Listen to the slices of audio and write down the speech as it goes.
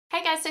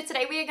Hey guys, so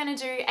today we are going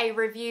to do a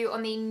review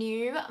on the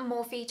new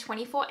Morphe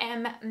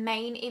 24M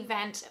main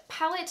event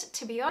palette.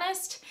 To be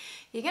honest,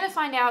 you're going to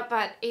find out,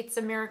 but it's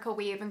a miracle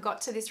we even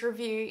got to this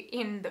review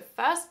in the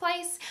first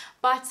place.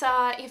 But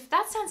if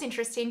that sounds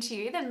interesting to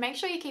you, then make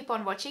sure you keep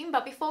on watching.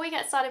 But before we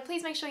get started,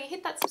 please make sure you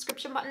hit that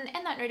subscription button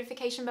and that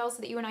notification bell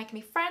so that you and I can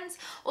be friends.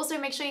 Also,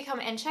 make sure you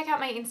come and check out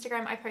my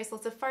Instagram. I post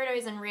lots of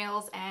photos and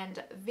reels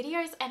and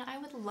videos, and I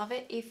would love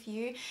it if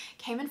you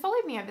came and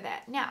followed me over there.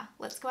 Now,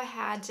 let's go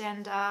ahead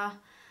and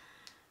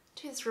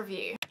do this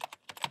review.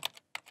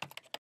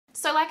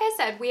 So like I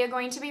said, we are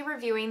going to be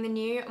reviewing the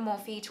new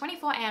Morphe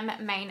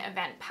 24M main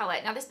event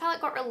palette. Now this palette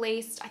got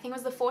released, I think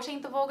it was the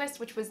 14th of August,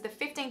 which was the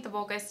 15th of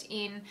August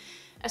in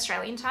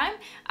Australian time.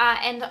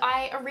 And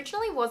I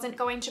originally wasn't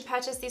going to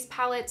purchase this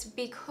palette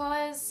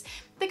because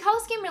the color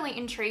scheme really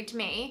intrigued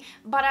me,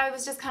 but I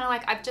was just kind of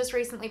like, I've just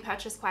recently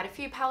purchased quite a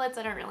few palettes.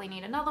 I don't really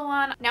need another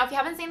one. Now, if you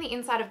haven't seen the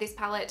inside of this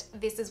palette,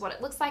 this is what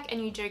it looks like,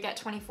 and you do get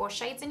 24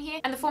 shades in here.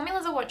 And the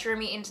formulas are what drew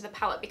me into the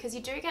palette because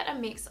you do get a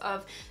mix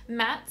of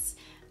mattes,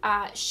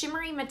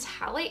 shimmery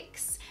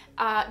metallics,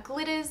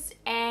 glitters,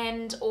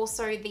 and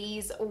also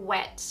these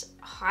wet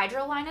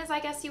hydro liners, I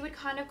guess you would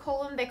kind of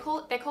call them.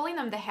 They're calling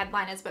them the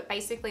headliners, but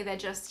basically they're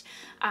just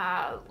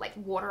like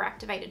water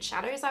activated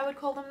shadows, I would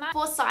call them that.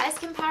 For size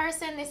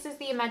comparison, this is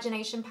the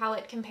Imagination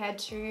palette compared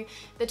to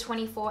the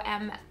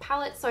 24M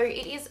palette. So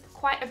it is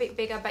quite a bit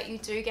bigger, but you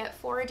do get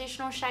 4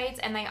 additional shades,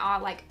 and they are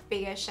like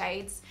bigger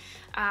shades.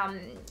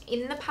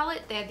 In the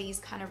palette, they're these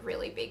kind of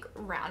really big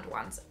round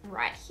ones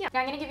right here.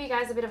 Now I'm going to give you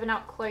guys a bit of an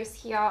up close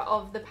here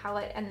of the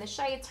palette and the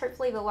shades.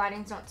 Hopefully the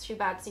lighting's not too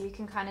bad so you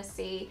can kind of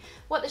see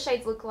what the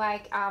shades look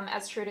like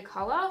as true to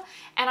color.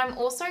 And I'm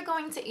also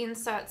going to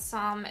insert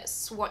some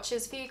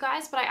swatches for you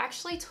guys, but I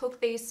actually took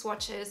these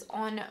swatches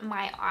on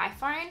my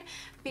iPhone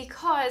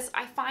because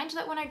I find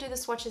that when I do the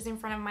swatches in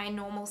front of my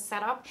normal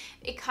setup,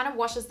 it kind of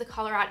washes the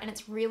color out and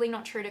it's really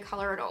not true to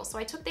color at all. So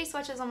I took these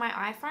swatches on my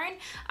iPhone,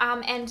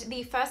 and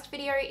the first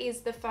video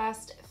is the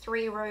first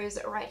 3 rows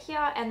right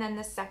here, and then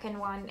the second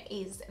one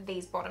is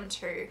these bottom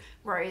 2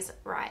 rows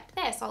right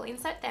there. So I'll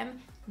insert them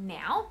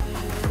now.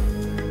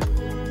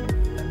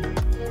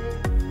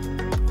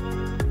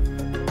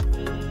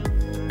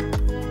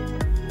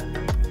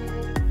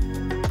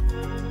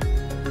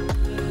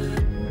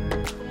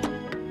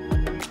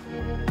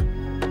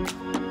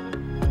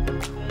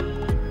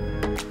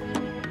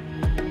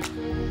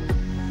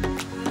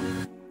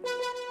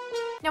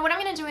 Now what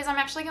I'm going to do is I'm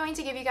actually going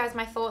to give you guys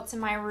my thoughts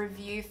and my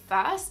review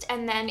first,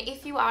 and then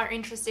if you are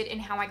interested in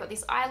how I got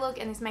this eye look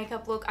and this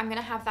makeup look, I'm going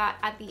to have that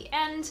at the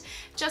end,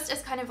 just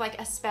as kind of like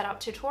a sped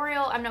up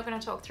tutorial. I'm not going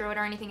to talk through it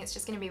or anything, it's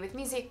just going to be with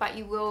music, but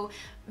you will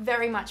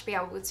very much be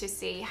able to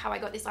see how I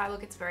got this eye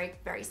look. It's very,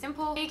 very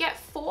simple. You get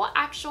 4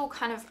 actual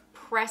kind of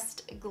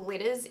pressed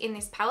glitters in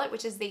this palette,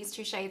 which is these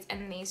 2 shades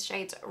and these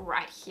shades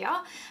right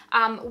here,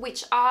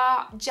 which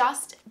are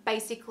just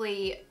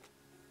basically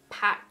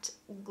packed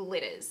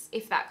glitters,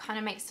 if that kind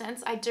of makes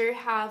sense. I do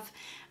have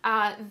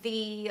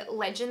the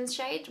Legends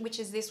shade, which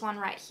is this one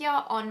right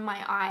here, on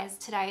my eyes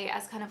today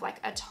as kind of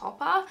like a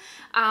topper.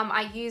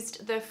 I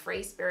used the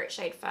Free Spirit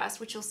shade first,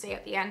 which you'll see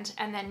at the end,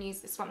 and then use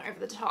this one over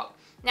the top.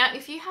 Now,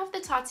 if you have the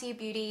Tati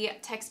Beauty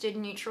Textured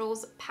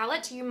Neutrals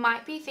palette, you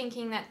might be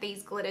thinking that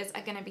these glitters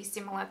are going to be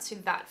similar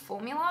to that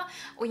formula,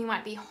 or you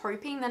might be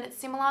hoping that it's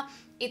similar.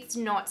 It's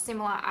not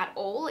similar at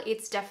all.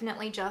 It's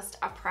definitely just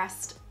a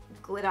pressed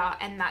glitter,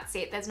 and that's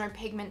it. There's no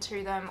pigment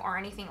to them or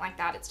anything like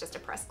that. It's just a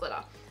pressed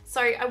glitter. So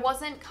I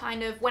wasn't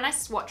when I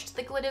swatched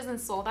the glitters and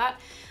saw that,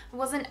 I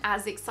wasn't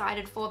as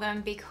excited for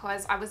them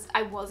because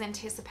I was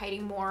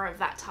anticipating more of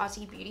that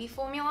Tati Beauty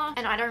formula,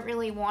 and I don't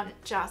really want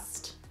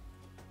just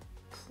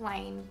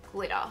plain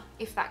glitter,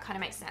 if that kind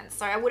of makes sense.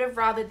 So I would have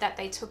rathered that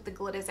they took the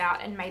glitters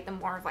out and made them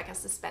more of like a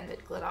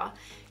suspended glitter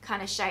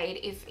kind of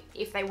shade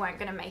if they weren't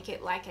going to make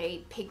it like a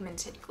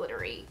pigmented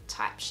glittery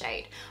type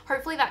shade.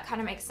 Hopefully that kind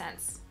of makes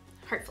sense.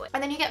 Hopefully.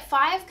 And then you get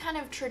 5 kind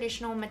of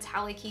traditional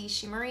metallic-y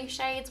shimmery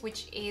shades,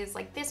 which is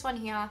like this one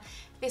here,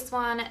 this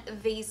one,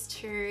 these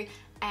 2,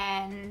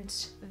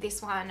 and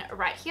this one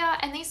right here.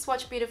 And these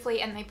swatch beautifully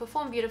and they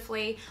perform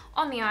beautifully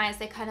on the eyes.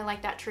 They're kind of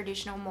like that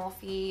traditional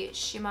Morphe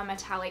shimmer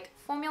metallic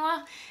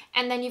formula.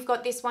 And then you've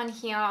got this one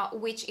here,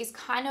 which is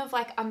kind of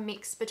like a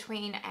mix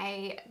between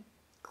a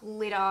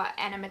glitter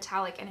and a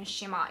metallic and a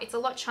shimmer. It's a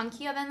lot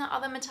chunkier than the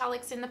other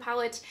metallics in the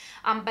palette,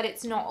 but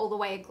it's not all the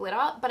way a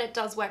glitter, but it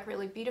does work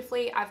really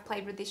beautifully. I've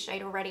played with this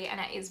shade already and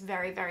it is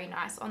very, very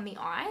nice on the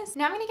eyes.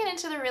 Now I'm going to get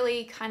into the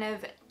really kind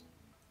of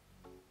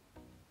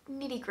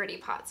nitty gritty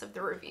parts of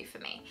the review for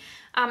me.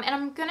 And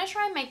I'm going to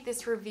try and make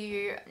this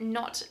review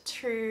not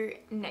too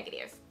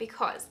negative,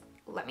 because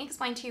let me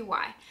explain to you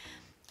why.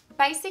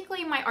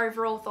 Basically, my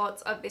overall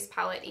thoughts of this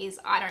palette is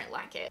I don't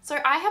like it. So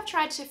I have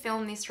tried to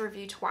film this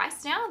review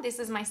twice now. This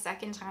is my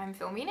second time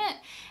filming it.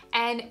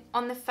 And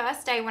on the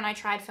first day when I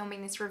tried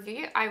filming this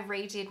review, I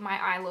redid my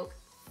eye look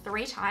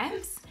 3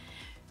 times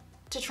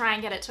to try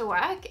and get it to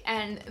work.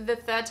 And the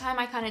third time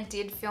I kind of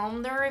did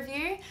film the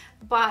review,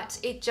 but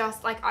it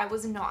just like, I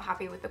was not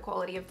happy with the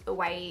quality of the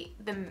way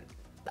the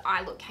the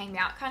eye look came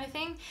out kind of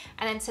thing.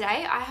 And then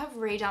today I have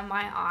redone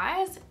my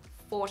eyes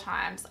 4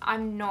 times.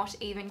 I'm not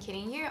even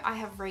kidding you. I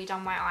have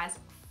redone my eyes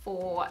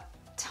 4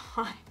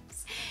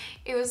 times.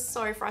 It was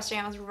so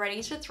frustrating. I was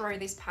ready to throw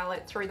this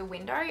palette through the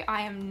window.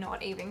 I am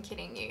not even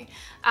kidding you.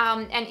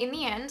 And in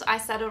the end, I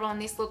settled on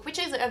this look, which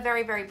is a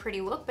very, very pretty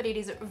look, but it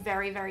is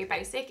very, very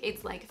basic.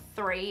 It's like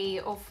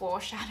 3 or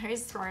 4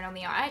 shadows thrown on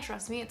the eye.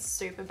 Trust me, it's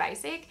super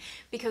basic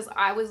because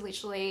I was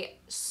literally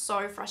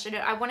so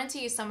frustrated. I wanted to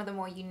use some of the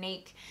more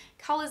unique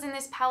colors in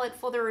this palette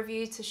for the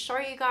review to show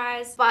you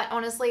guys, but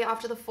honestly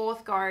after the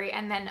 4th go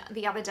and then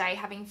the other day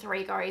having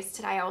 3 goes,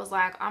 today I was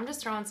like, I'm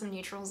just throwing some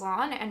neutrals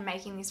on and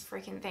making this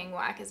freaking thing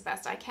work as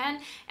best I can,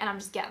 and I'm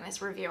just getting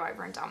this review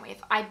over and done with.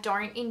 I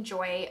don't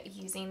enjoy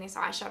using this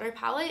eyeshadow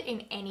palette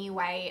in any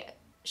way,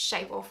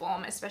 shape or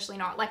form, especially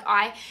not like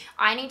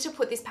I need to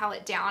put this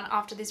palette down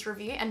after this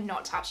review and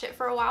not touch it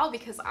for a while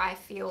because I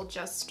feel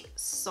just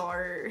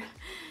so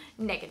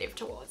negative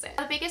towards it.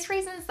 The biggest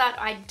reasons that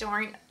I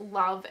don't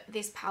love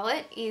this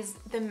palette is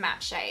the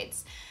matte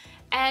shades.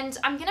 And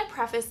I'm gonna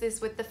preface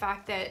this with the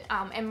fact that,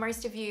 and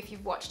most of you, if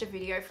you've watched a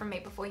video from me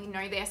before, you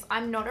know this,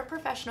 I'm not a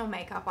professional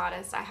makeup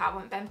artist. I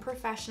haven't been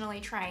professionally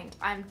trained.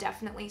 I'm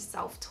definitely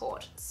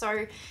self-taught.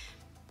 So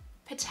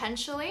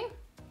potentially,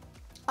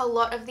 a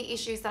lot of the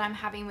issues that I'm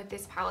having with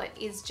this palette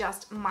is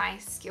just my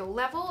skill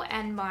level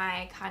and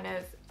my kind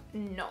of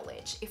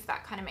knowledge, if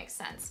that kind of makes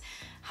sense.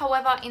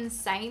 However, in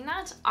saying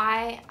that,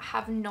 I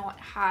have not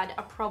had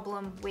a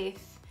problem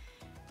with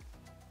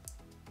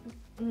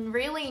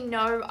really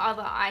no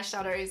other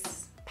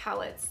eyeshadows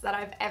palettes that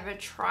I've ever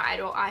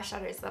tried, or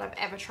eyeshadows that I've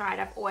ever tried.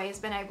 I've always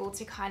been able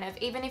to kind of,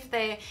 even if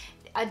they're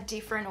a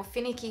different or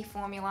finicky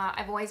formula,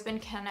 I've always been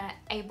kind of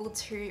able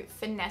to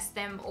finesse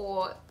them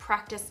or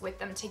practice with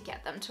them to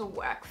get them to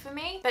work for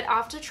me. But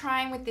after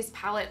trying with this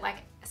palette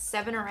like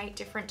 7 or 8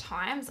 different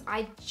times,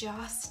 I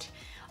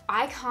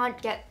can't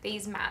get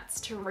these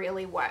mattes to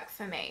really work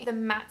for me. The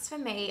mattes for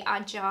me are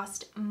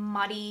just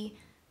muddy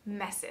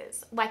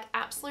messes, like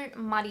absolute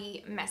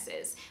muddy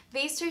messes.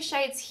 These 2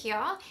 shades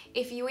here,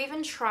 if you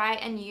even try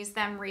and use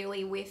them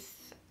really with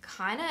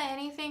kind of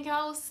anything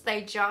else,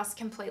 they just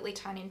completely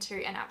turn into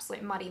an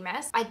absolute muddy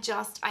mess. I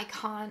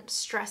can't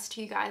stress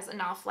to you guys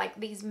enough, like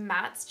these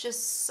mattes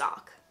just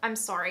suck. I'm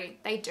sorry,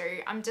 they do.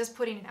 I'm just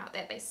putting it out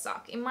there, they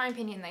suck. In my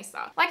opinion, they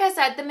suck. Like I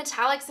said, the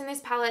metallics in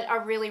this palette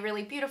are really,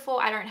 really beautiful.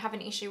 I don't have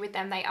an issue with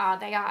them. They are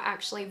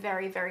actually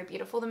very, very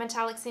beautiful, the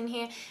metallics in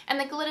here. And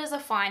the glitters are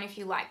fine if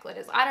you like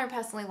glitters. I don't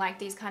personally like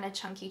these kind of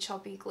chunky,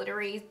 choppy,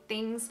 glittery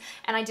things.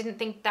 And I didn't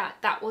think that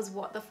that was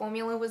what the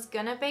formula was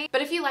gonna be.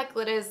 But if you like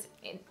glitters,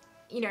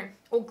 you know,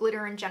 or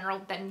glitter in general,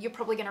 then you're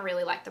probably gonna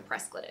really like the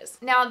pressed glitters.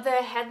 Now the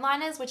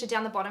headliners, which are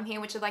down the bottom here,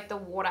 which are like the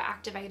water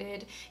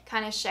activated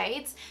kind of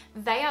shades,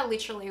 they are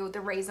literally the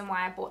reason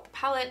why I bought the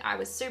palette. I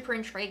was super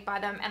intrigued by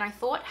them, and I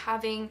thought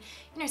having,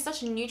 you know,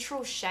 such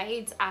neutral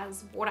shades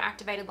as water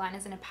activated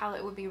liners in a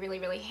palette would be really,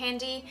 really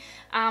handy.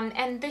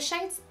 And the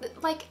shades,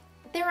 like,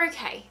 they're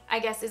okay, I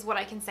guess is what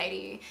I can say to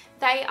you.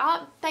 They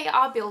are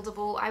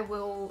buildable, I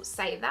will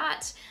say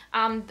that.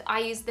 I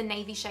used the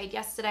navy shade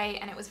yesterday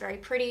and it was very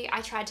pretty. I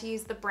tried to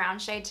use the brown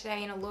shade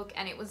today in a look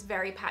and it was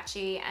very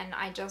patchy, and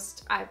I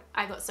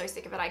got so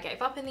sick of it I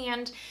gave up in the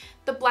end.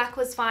 The black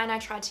was fine, I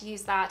tried to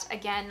use that.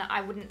 Again,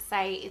 I wouldn't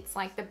say it's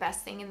like the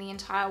best thing in the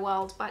entire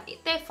world, but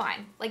they're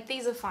fine. Like,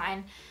 these are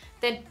fine.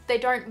 They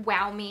don't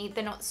wow me.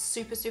 They're not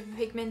super, super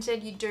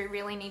pigmented. You do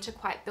really need to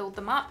quite build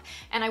them up.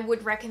 And I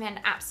would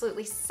recommend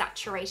absolutely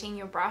saturating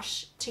your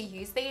brush to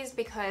use these,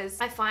 because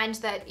I find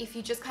that if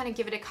you just kind of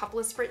give it a couple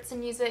of spritz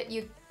and use it,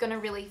 you're gonna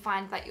really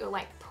find that you're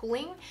like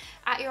pulling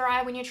at your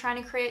eye when you're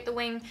trying to create the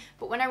wing.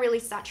 But when I really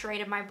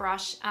saturated my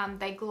brush,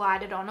 they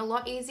glided on a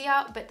lot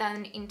easier. But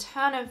then in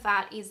turn of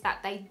that is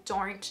that they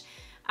don't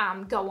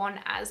go on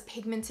as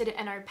pigmented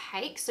and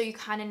opaque, so you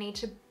kind of need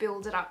to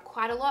build it up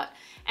quite a lot.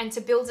 And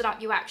to build it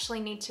up, you actually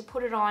need to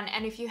put it on,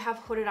 and if you have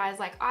hooded eyes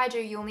like I do,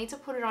 you'll need to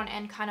put it on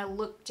and kind of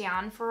look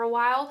down for a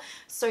while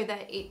so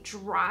that it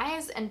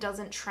dries and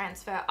doesn't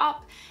transfer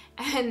up,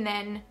 and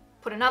then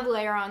put another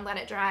layer on, let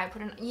it dry,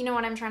 you know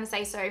what I'm trying to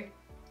say. So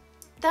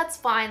that's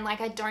fine.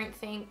 Like, I don't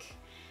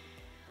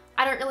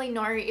really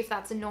know if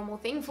that's a normal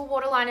thing for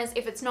waterliners.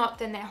 If it's not,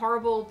 then they're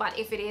horrible, but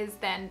if it is,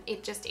 then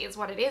it just is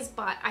what it is.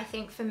 But I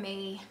think for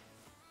me,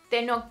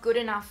 they're not good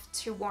enough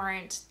to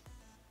warrant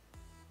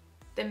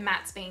the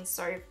mattes being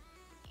so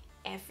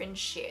effing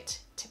shit,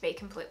 to be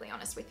completely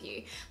honest with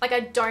you. Like, I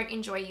don't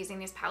enjoy using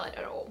this palette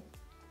at all.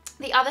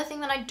 The other thing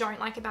that I don't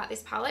like about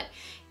this palette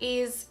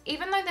is,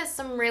 even though there's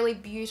some really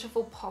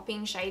beautiful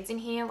popping shades in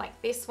here,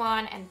 like this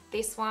one and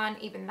this one,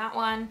 even that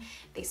one,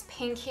 this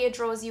pink here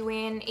draws you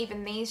in,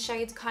 even these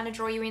shades kind of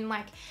draw you in.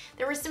 Like,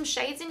 there are some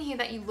shades in here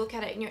that you look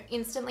at it and you're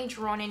instantly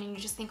drawn in and you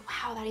just think,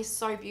 wow, that is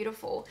so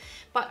beautiful.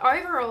 But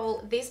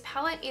overall, this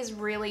palette is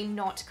really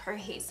not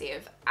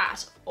cohesive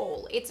at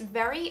all. It's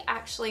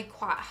actually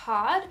quite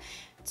hard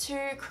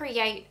to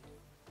create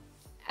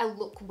a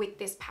look with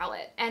this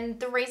palette. And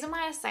the reason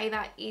why I say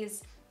that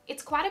is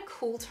it's quite a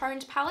cool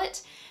toned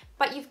palette,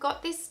 but you've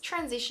got this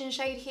transition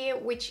shade here,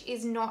 which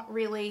is not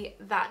really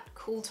that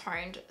cool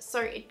toned.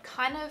 So it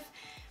kind of,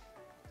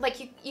 like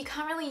you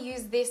can't really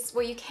use this,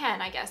 well you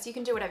can, I guess, you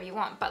can do whatever you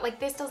want, but like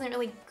this doesn't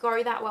really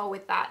go that well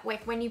with that.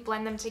 Like when you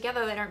blend them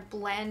together, they don't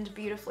blend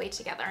beautifully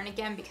together. And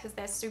again, because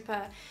they're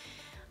super,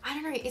 I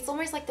don't know, it's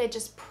almost like they're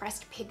just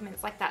pressed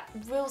pigments, like that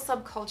real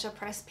subculture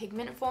pressed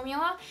pigment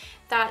formula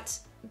that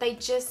they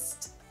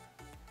just,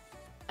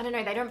 I don't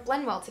know, they don't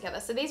blend well together.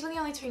 So these were the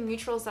only two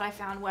neutrals that I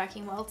found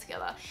working well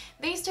together.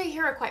 These two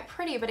here are quite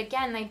pretty, but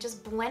again, they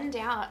just blend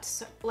out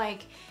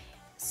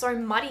so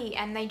muddy,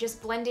 and they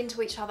just blend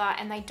into each other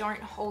and they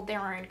don't hold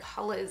their own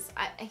colors.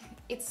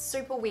 It's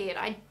super weird.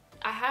 I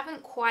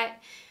haven't quite,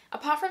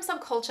 apart from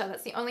subculture,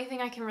 that's the only thing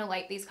I can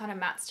relate these kind of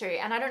mattes to.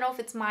 And I don't know if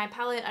it's my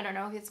palette, I don't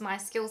know if it's my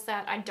skill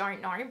set, I don't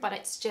know, but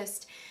it's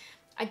just,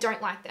 I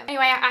don't like them.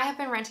 Anyway, I have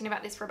been ranting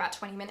about this for about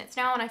 20 minutes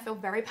now, and I feel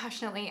very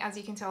passionately, as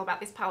you can tell, about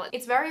this palette.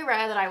 It's very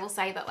rare that I will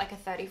say that like a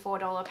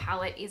 $34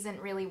 palette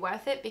isn't really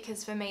worth it,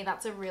 because for me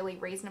that's a really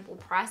reasonable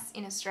price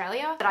in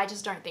Australia, but I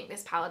just don't think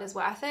this palette is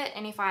worth it.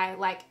 And if I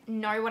like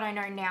know what I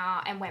know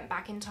now and went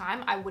back in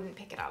time, I wouldn't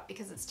pick it up,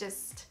 because it's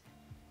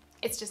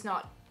just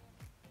not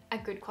a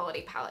good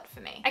quality palette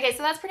for me. Okay,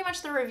 so that's pretty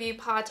much the review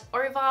part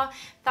over.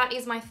 That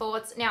is my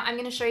thoughts. Now I'm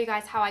gonna show you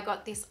guys how I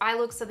got this eye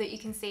look so that you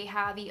can see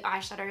how the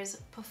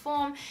eyeshadows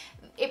perform.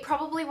 It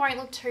probably won't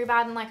look too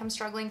bad and like I'm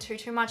struggling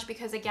too much,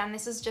 because again,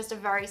 this is just a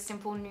very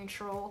simple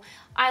neutral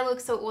eye look,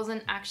 so it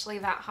wasn't actually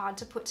that hard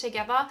to put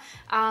together.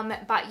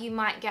 But you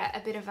might get a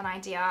bit of an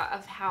idea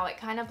of how it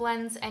kind of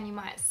blends, and you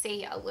might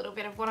see a little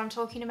bit of what I'm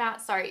talking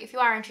about. So if you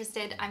are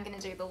interested, I'm gonna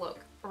do the look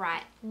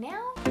right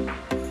now.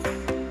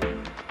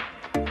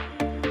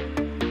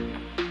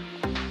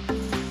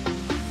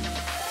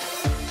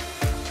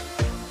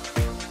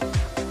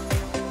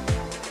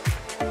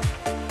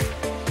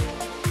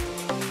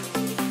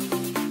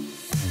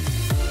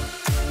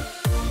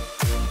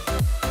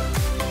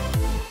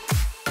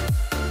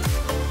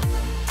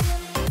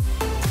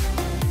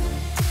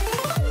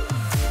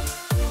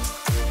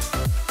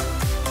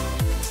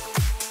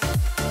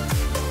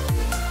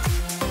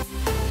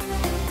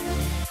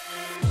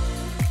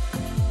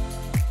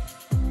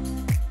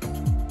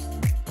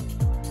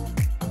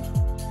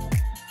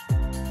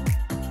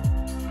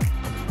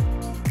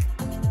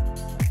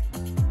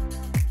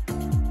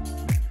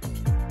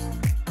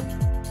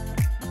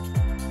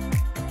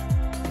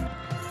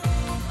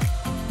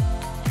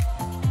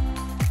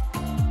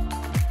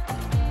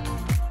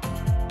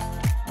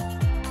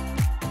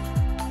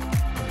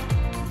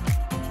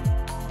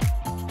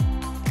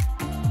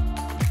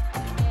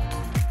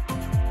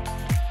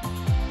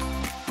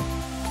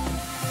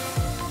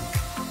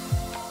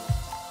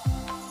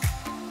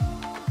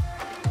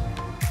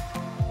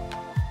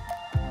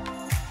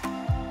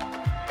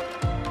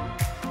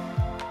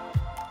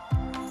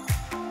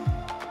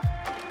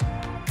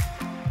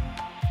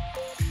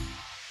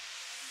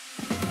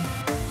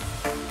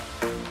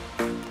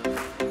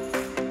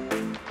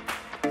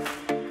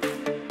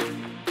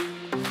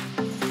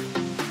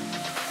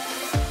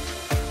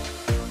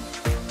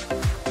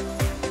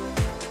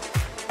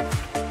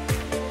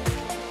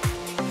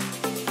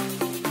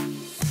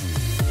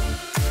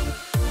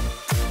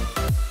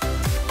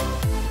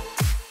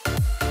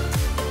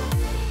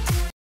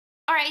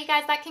 Alright you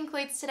guys, that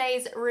concludes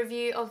today's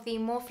review of the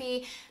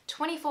Morphe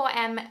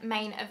 24M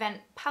main event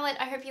palette.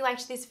 I hope you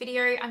liked this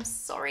video. I'm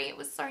sorry it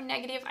was so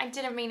negative. I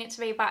didn't mean it to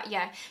be, but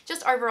yeah,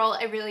 just overall,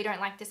 I really don't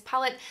like this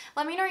palette.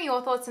 Let me know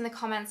your thoughts in the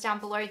comments down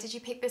below. Did you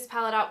pick this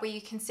palette up? Were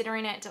you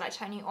considering it? Did I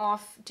turn you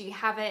off? Do you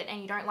have it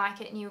and you don't like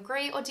it and you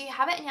agree? Or do you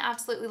have it and you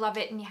absolutely love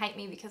it and you hate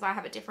me because I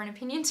have a different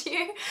opinion to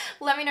you?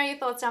 Let me know your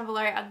thoughts down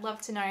below. I'd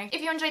love to know.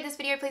 If you enjoyed this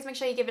video, please make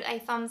sure you give it a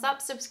thumbs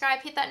up, subscribe,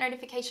 hit that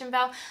notification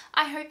bell.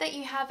 I hope that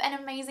you have an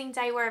amazing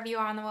day wherever you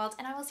are in the world,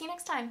 and I will see you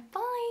next time.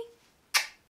 Bye!